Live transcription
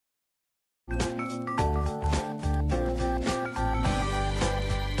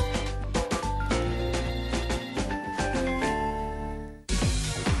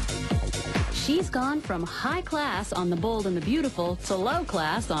She's gone from high class on The Bold and the Beautiful to low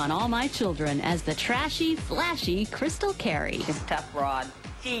class on All My Children as the trashy, flashy Crystal Carey. She's a tough broad.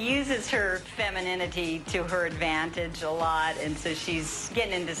 She uses her femininity to her advantage a lot, and so she's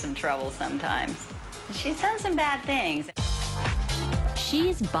getting into some trouble sometimes. She's done some bad things.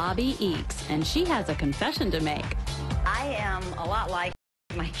 She's Bobbie Eakes, and she has a confession to make. I am a lot like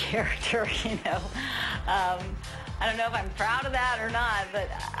my character, you know. I don't know if I'm proud of that or not, but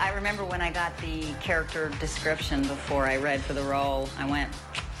I remember when I got the character description before I read for the role, I went,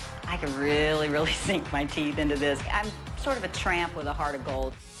 I could really, really sink my teeth into this. I'm sort of a tramp with a heart of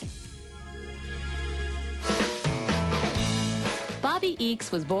gold. Bobbie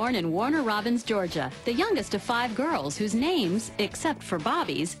Eakes was born in Warner Robins, Georgia, the youngest of 5 girls whose names, except for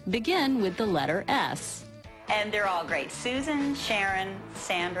Bobbie's, begin with the letter S. And they're all great. Susan, Sharon,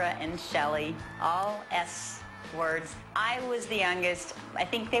 Sandra, and Shelley, all S words. I was the youngest. I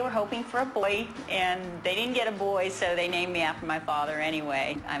think they were hoping for a boy, and they didn't get a boy, so they named me after my father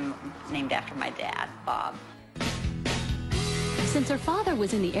anyway. I'm named after my dad, Bob. Since her father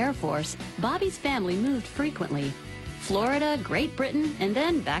was in the Air Force, Bobbie's family moved frequently. Florida, Great Britain, and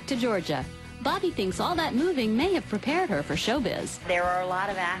then back to Georgia. Bobbie thinks all that moving may have prepared her for showbiz. There are a lot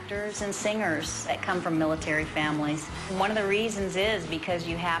of actors and singers that come from military families. One of the reasons is because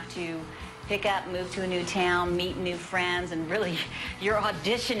you have to pick up, move to a new town, meet new friends, and really you're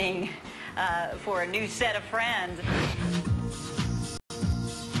auditioning for a new set of friends.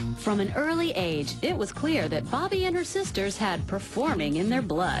 From an early age, it was clear that Bobbie and her sisters had performing in their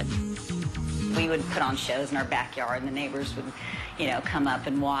blood. We would put on shows in our backyard, and the neighbors would, you know, come up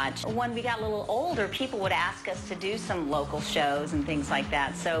and watch. When we got a little older, people would ask us to do some local shows and things like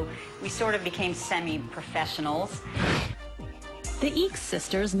that, so we sort of became semi-professionals. The Eakes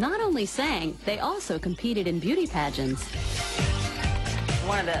sisters not only sang, they also competed in beauty pageants.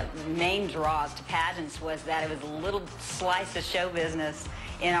 One of the main draws to pageants was that it was a little slice of show business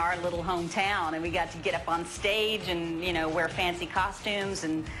in our little hometown, and we got to get up on stage and, you know, wear fancy costumes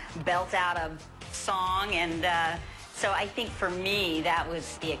and belt out a song, and so I think for me that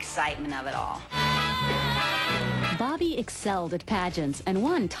was the excitement of it all. Bobbie excelled at pageants and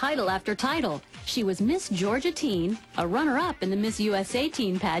won title after title. She was Miss Georgia Teen, a runner-up in the Miss USA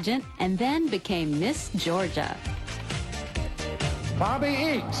Teen pageant, and then became Miss Georgia. Bobbie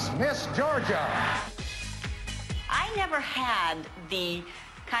Eakes, Miss Georgia. I never had the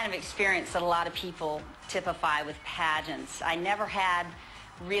kind of experience that a lot of people typify with pageants. I never had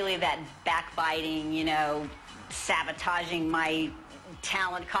really that backbiting, you know, sabotaging my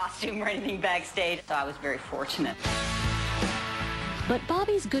talent costume or anything backstage, so I was very fortunate. But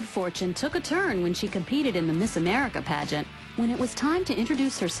Bobbie's good fortune took a turn when she competed in the Miss America pageant. When it was time to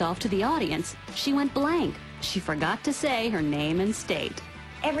introduce herself to the audience, she went blank. She forgot to say her name and state.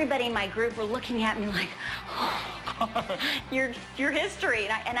 Everybody in my group were looking at me like, oh, your history.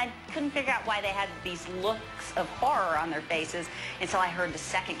 And I couldn't figure out why they had these looks of horror on their faces until I heard the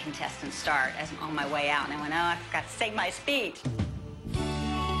second contestant start as on my way out. And I went, oh, I forgot to say my speech.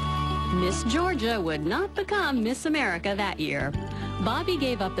 Miss Georgia would not become Miss America that year. Bobbie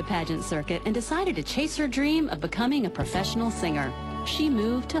gave up the pageant circuit and decided to chase her dream of becoming a professional singer. She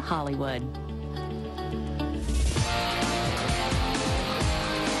moved to Hollywood.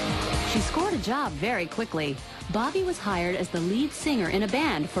 She scored a job very quickly. Bobbie was hired as the lead singer in a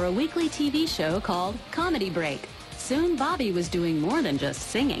band for a weekly TV show called Comedy Break. Soon Bobbie was doing more than just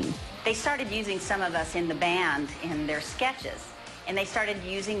singing. They started using some of us in the band in their sketches. And they started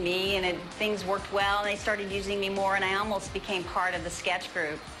using me, and things worked well, and they started using me more, and I almost became part of the sketch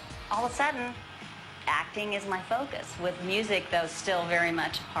group. All of a sudden, acting is my focus, with music, though, still very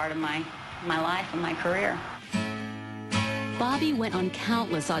much a part of my life and my career. Bobbie went on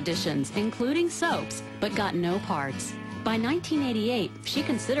countless auditions, including soaps, but got no parts. By 1988, she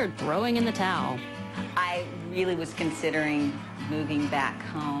considered throwing in the towel. I really was considering moving back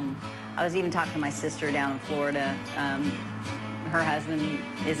home. I was even talking to my sister down in Florida. Her husband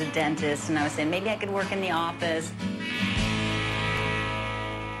is a dentist, and I was saying maybe I could work in the office.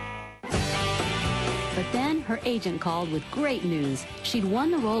 But then her agent called with great news. She'd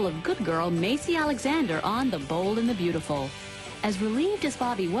won the role of good girl Macy Alexander on The Bold and the Beautiful. As relieved as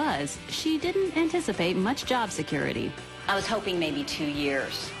Bobbie was, she didn't anticipate much job security. I was hoping maybe 2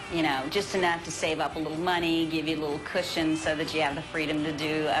 years, you know, just enough to save up a little money, give you a little cushion so that you have the freedom to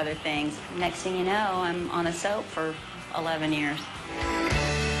do other things. Next thing you know, I'm on a soap for 11 years.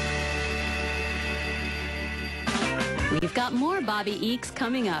 We've got more Bobbie Eakes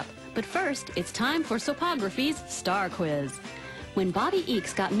coming up, but first it's time for Soapography's Star Quiz. When Bobbie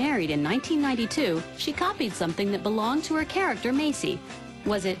Eakes got married in 1992, she copied something that belonged to her character Macy.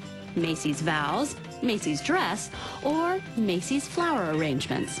 Was it Macy's vows, Macy's dress, or Macy's flower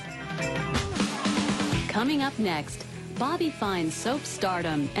arrangements. Coming up next, Bobbie finds soap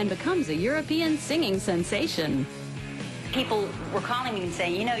stardom and becomes a European singing sensation. People were calling me and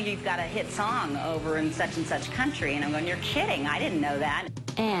saying, you know, you've got a hit song over in such and such country. And I'm going, you're kidding. I didn't know that.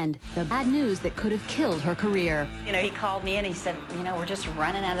 And the bad news that could have killed her career. You know, he called me and he said, you know, we're just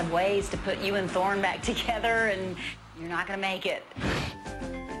running out of ways to put you and Thorne back together, and you're not going to make it.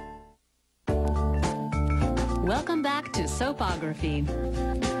 Welcome back to Soapography.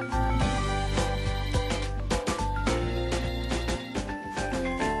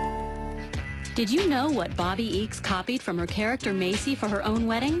 Did you know what Bobbie Eakes copied from her character Macy for her own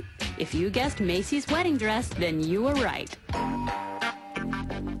wedding? If you guessed Macy's wedding dress, then you were right.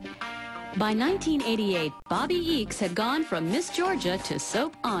 By 1988, Bobbie Eakes had gone from Miss Georgia to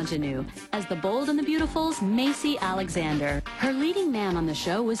Soap Ingenue as the Bold and the Beautiful's Macy Alexander. Her leading man on the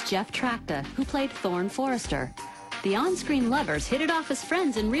show was Jeff Trachta, who played Thorne Forrester. The on-screen lovers hit it off as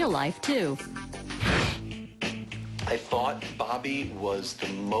friends in real life, too. I thought Bobbie was the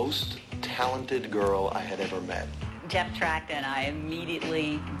most talented girl I had ever met. Jeff Trachta and I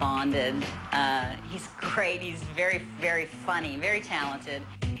immediately bonded. He's great. He's very, very funny, very talented.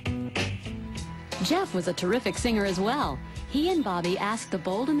 Jeff was a terrific singer as well. He and Bobbie asked the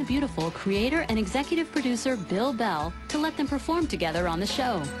Bold and the Beautiful creator and executive producer Bill Bell to let them perform together on the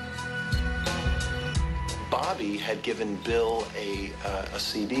show. Bobbie had given Bill a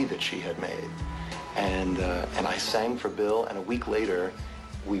CD that she had made, and I sang for Bill, and a week later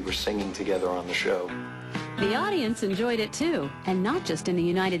we were singing together on the show. The audience enjoyed it too, and not just in the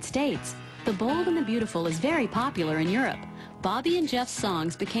United States. The Bold and the Beautiful is very popular in Europe. Bobbie and Jeff's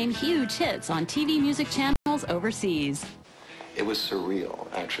songs became huge hits on TV music channels overseas. It was surreal,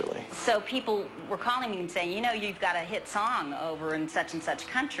 actually. So people were calling me and saying, you know, you've got a hit song over in such and such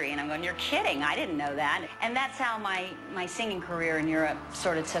country. And I'm going, you're kidding. I didn't know that. And that's how my singing career in Europe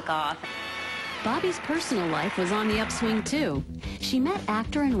sort of took off. Bobbie's personal life was on the upswing too. She met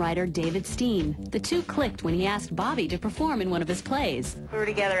actor and writer David Steen. The two clicked when he asked Bobbie to perform in one of his plays. We were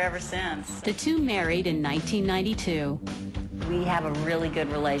together ever since. The two married in 1992. We have a really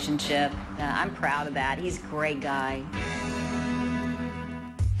good relationship. I'm proud of that. He's a great guy.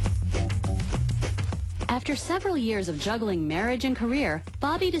 After several years of juggling marriage and career,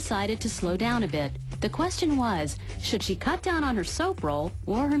 Bobbie decided to slow down a bit. The question was, should she cut down on her soap role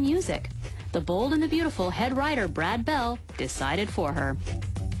or her music? The Bold and the Beautiful head writer Brad Bell decided for her.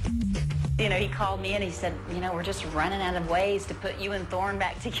 You know, he called me and he said, you know, we're just running out of ways to put you and Thorne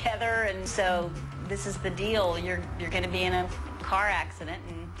back together, and so this is the deal. You're going to be in a car accident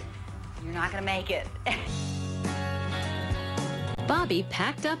and you're not going to make it. Bobbie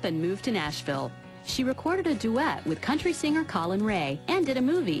packed up and moved to Nashville. She recorded a duet with country singer Colin Ray and did a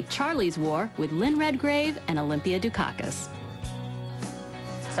movie, Charlie's War, with Lynn Redgrave and Olympia Dukakis.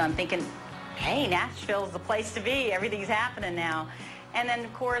 So I'm thinking, hey, Nashville's the place to be. Everything's happening now. And then,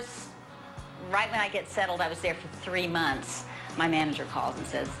 of course, right when I get settled, I was there for 3 months, my manager calls and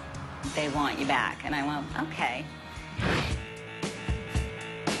says, they want you back. And I went, okay.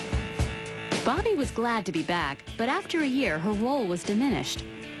 Bobbie was glad to be back, but after a year, her role was diminished.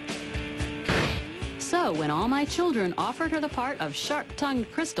 So when All My Children offered her the part of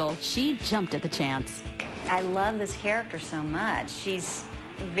sharp-tongued Crystal, she jumped at the chance. I love this character so much. She's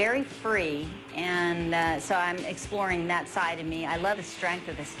very free, and so I'm exploring that side of me. I love the strength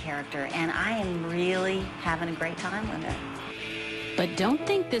of this character, and I am really having a great time with it. But don't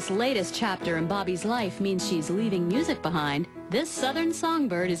think this latest chapter in Bobbie's life means she's leaving music behind. This Southern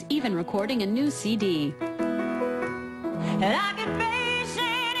songbird is even recording a new CD. And I can face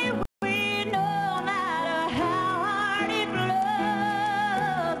any wind, no matter how hard it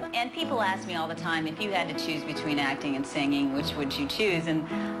blows. And people ask me all the time, if you had to choose between acting and singing, which would you choose? And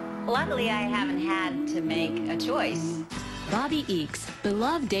luckily, I haven't had to make a choice. Bobbie Eakes,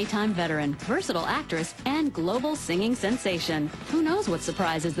 beloved daytime veteran, versatile actress, and global singing sensation. Who knows what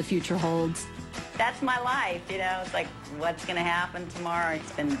surprises the future holds? That's my life, you know. It's like, what's going to happen tomorrow?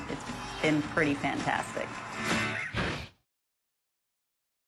 It's been pretty fantastic.